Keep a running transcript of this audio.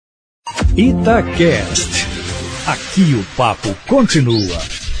Itacast. Aqui o papo continua.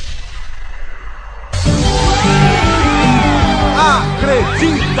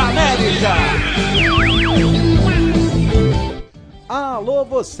 Acredita, América! Alô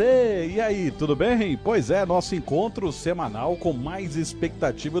você! E aí, tudo bem? Pois é, nosso encontro semanal com mais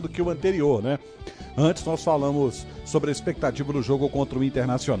expectativa do que o anterior, né? Antes nós falamos sobre a expectativa do jogo contra o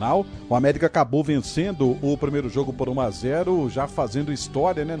Internacional. O América acabou vencendo o primeiro jogo por 1-0, já fazendo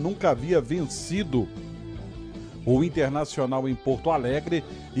história, né? Nunca havia vencido o Internacional em Porto Alegre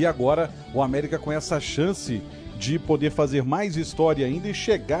e agora o América com essa chance de poder fazer mais história ainda e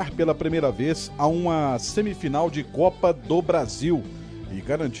chegar pela primeira vez a uma semifinal de Copa do Brasil e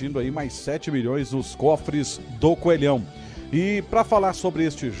garantindo aí mais 7 milhões nos cofres do Coelhão. E para falar sobre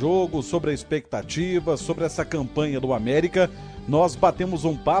este jogo, sobre a expectativa, sobre essa campanha do América, nós batemos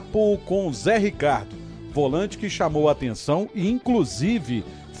um papo com Zé Ricardo, volante que chamou a atenção e inclusive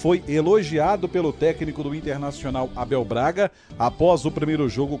foi elogiado pelo técnico do Internacional Abel Braga após o primeiro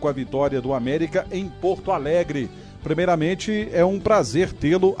jogo com a vitória do América em Porto Alegre. Primeiramente, é um prazer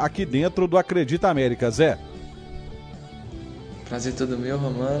tê-lo aqui dentro do Acredita América, Zé. Prazer todo meu,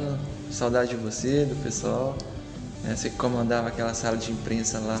 Romano. Saudade de você, do pessoal. Você que comandava aquela sala de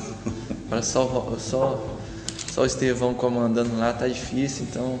imprensa lá. Para só o Estevão comandando lá tá difícil,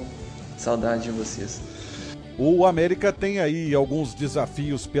 então saudade de vocês. O América tem aí alguns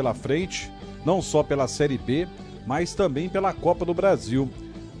desafios pela frente, não só pela Série B, mas também pela Copa do Brasil.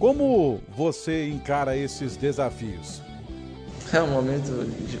 Como você encara esses desafios? É um momento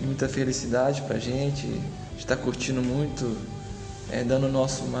de muita felicidade pra gente, a gente tá curtindo muito, dando o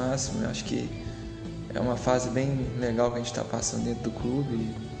nosso máximo. Eu acho que é uma fase bem legal que a gente está passando dentro do clube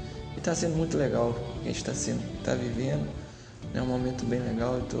e está sendo muito legal o que a gente está vivendo. É um momento bem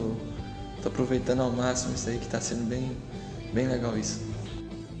legal, eu tô aproveitando ao máximo isso aí, que está sendo bem legal isso.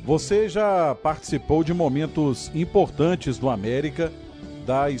 Você já participou de momentos importantes do América,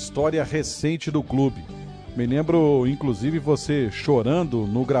 da história recente do clube. Me lembro, inclusive, você chorando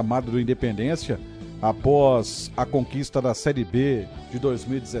no gramado do Independência após a conquista da Série B de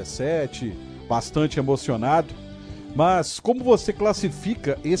 2017, bastante emocionado. Mas como você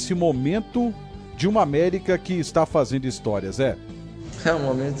classifica esse momento de uma América que está fazendo história, Zé? É um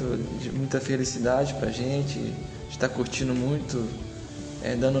momento de muita felicidade pra gente, a gente está curtindo muito,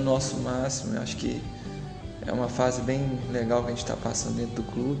 dando o nosso máximo. Eu acho que é uma fase bem legal que a gente está passando dentro do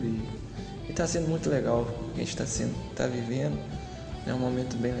clube e está sendo muito legal o que a gente está vivendo. É um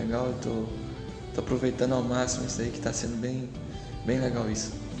momento bem legal, eu tô aproveitando ao máximo isso aí, que está sendo bem legal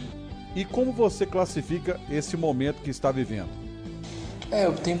isso. E como você classifica esse momento que está vivendo?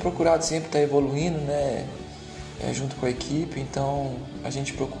 Eu tenho procurado sempre estar evoluindo, né? Junto com a equipe, então a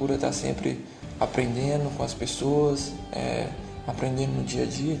gente procura estar sempre aprendendo com as pessoas, aprendendo no dia a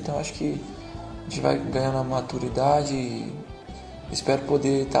dia. Então acho que a gente vai ganhando a maturidade e espero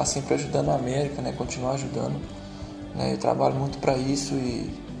poder estar sempre ajudando a América, né? Continuar ajudando, né? Eu trabalho muito para isso e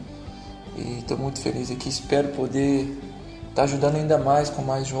estou muito feliz aqui. Espero poder estar ajudando ainda mais com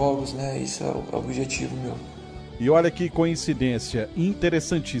mais jogos, né? Isso é o objetivo meu. E olha que coincidência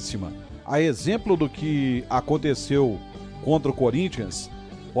interessantíssima. A exemplo do que aconteceu contra o Corinthians,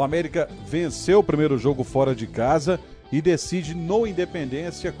 o América venceu o primeiro jogo fora de casa e decide no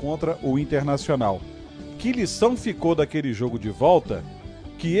Independência contra o Internacional. Que lição ficou daquele jogo de volta?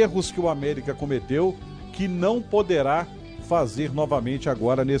 Que erros que o América cometeu que não poderá fazer novamente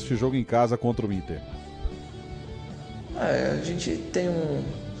agora neste jogo em casa contra o Inter? A gente tem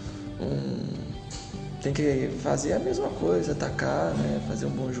tem que fazer a mesma coisa, atacar, né? Fazer um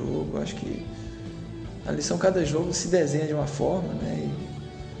bom jogo. Acho que a lição, cada jogo se desenha de uma forma, né?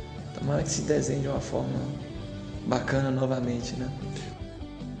 E tomara que se desenhe de uma forma bacana novamente, né?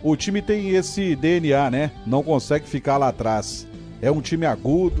 O time tem esse DNA, né? Não consegue ficar lá atrás. É um time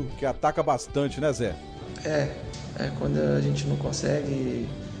agudo, que ataca bastante, né, Zé? Quando a gente não consegue,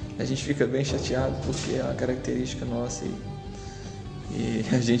 a gente fica bem chateado, porque é uma característica nossa e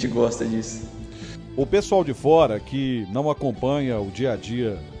a gente gosta disso. O pessoal de fora que não acompanha o dia a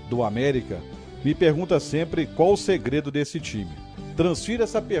dia do América me pergunta sempre qual o segredo desse time. Transfira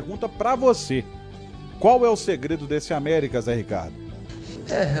essa pergunta para você. Qual é o segredo desse América, Zé Ricardo?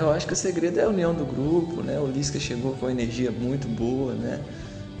 Eu acho que o segredo é a união do grupo, né? O Lisca chegou com energia muito boa, né?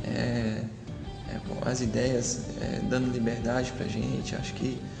 Com as ideias, dando liberdade pra gente. Acho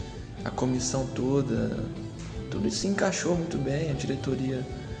que a comissão toda, tudo isso se encaixou muito bem. A diretoria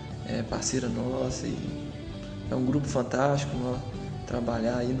é parceira nossa e é um grupo fantástico.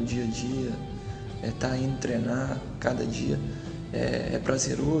 Trabalhar aí no dia a dia, tá indo treinar cada dia, é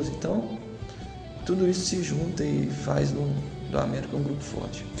prazeroso. Então tudo isso se junta e faz do América um grupo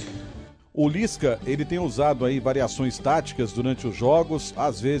forte. O Lisca, ele tem usado aí variações táticas durante os jogos,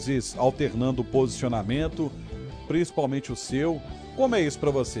 às vezes alternando o posicionamento, principalmente o seu. Como é isso para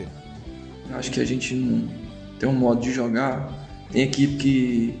você? Eu acho que a gente não tem um modo de jogar, tem equipe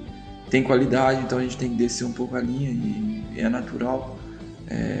que tem qualidade, então a gente tem que descer um pouco a linha e é natural.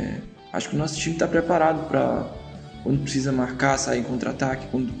 Acho que o nosso time está preparado para quando precisa marcar, sair em contra-ataque,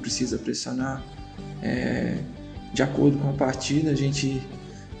 quando precisa pressionar. De acordo com a partida, a gente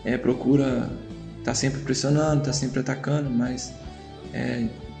procura estar sempre pressionando, estar sempre atacando, mas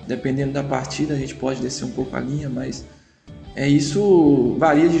dependendo da partida a gente pode descer um pouco a linha, mas isso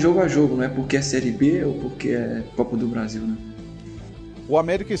varia de jogo a jogo, não é porque é Série B ou porque é Copa do Brasil, né? O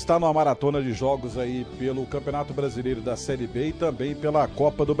América está numa maratona de jogos aí pelo Campeonato Brasileiro da Série B e também pela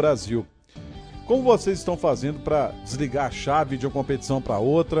Copa do Brasil. Como vocês estão fazendo para desligar a chave de uma competição para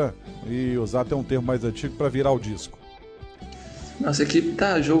outra e usar até um termo mais antigo para virar o disco? Nossa equipe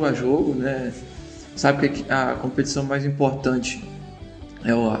está jogo a jogo, né? Sabe que a competição mais importante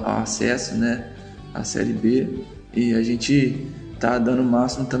é o acesso, né? A Série B, e a gente está dando o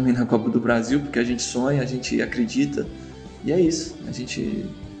máximo também na Copa do Brasil, porque a gente sonha, a gente acredita, e é isso. A gente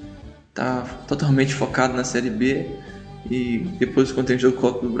está totalmente focado na Série B e depois quando tem jogo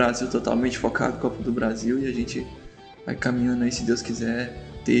Copa do Brasil, totalmente focado na Copa do Brasil, e a gente vai caminhando aí, se Deus quiser,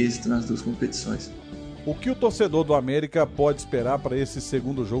 ter êxito nas duas competições. O que o torcedor do América pode esperar para esse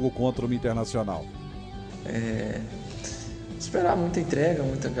segundo jogo contra o Internacional? Esperar muita entrega,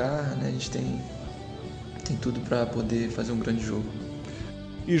 muita garra, né? A gente tem tudo para poder fazer um grande jogo.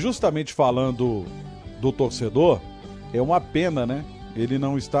 E justamente falando do torcedor, é uma pena, né? Ele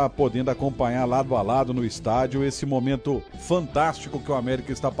não está podendo acompanhar lado a lado no estádio esse momento fantástico que o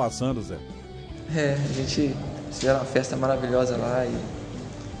América está passando, Zé. A gente fizeram uma festa maravilhosa lá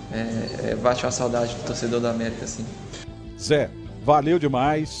e bate uma saudade do torcedor da América, assim. Zé, valeu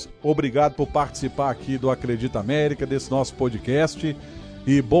demais. Obrigado por participar aqui do Acredita América, desse nosso podcast.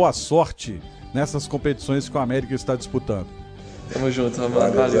 E boa sorte nessas competições que o América está disputando. Tamo junto,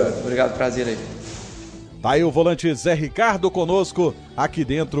 valeu. Obrigado, prazer aí. Tá aí o volante Zé Ricardo conosco aqui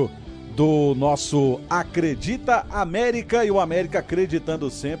dentro do nosso Acredita América, e o América acreditando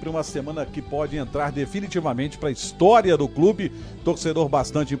sempre, uma semana que pode entrar definitivamente para a história do clube, torcedor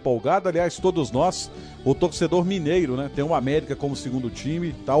bastante empolgado, aliás, todos nós, o torcedor mineiro, né, tem o América como segundo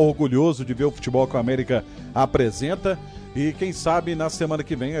time, tá orgulhoso de ver o futebol que o América apresenta, e quem sabe na semana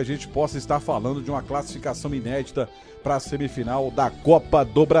que vem a gente possa estar falando de uma classificação inédita para a semifinal da Copa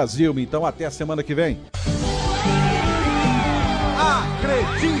do Brasil. Então até a semana que vem.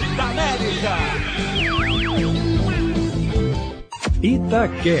 Acredita América!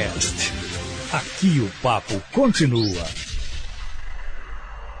 Itacast. Aqui o papo continua.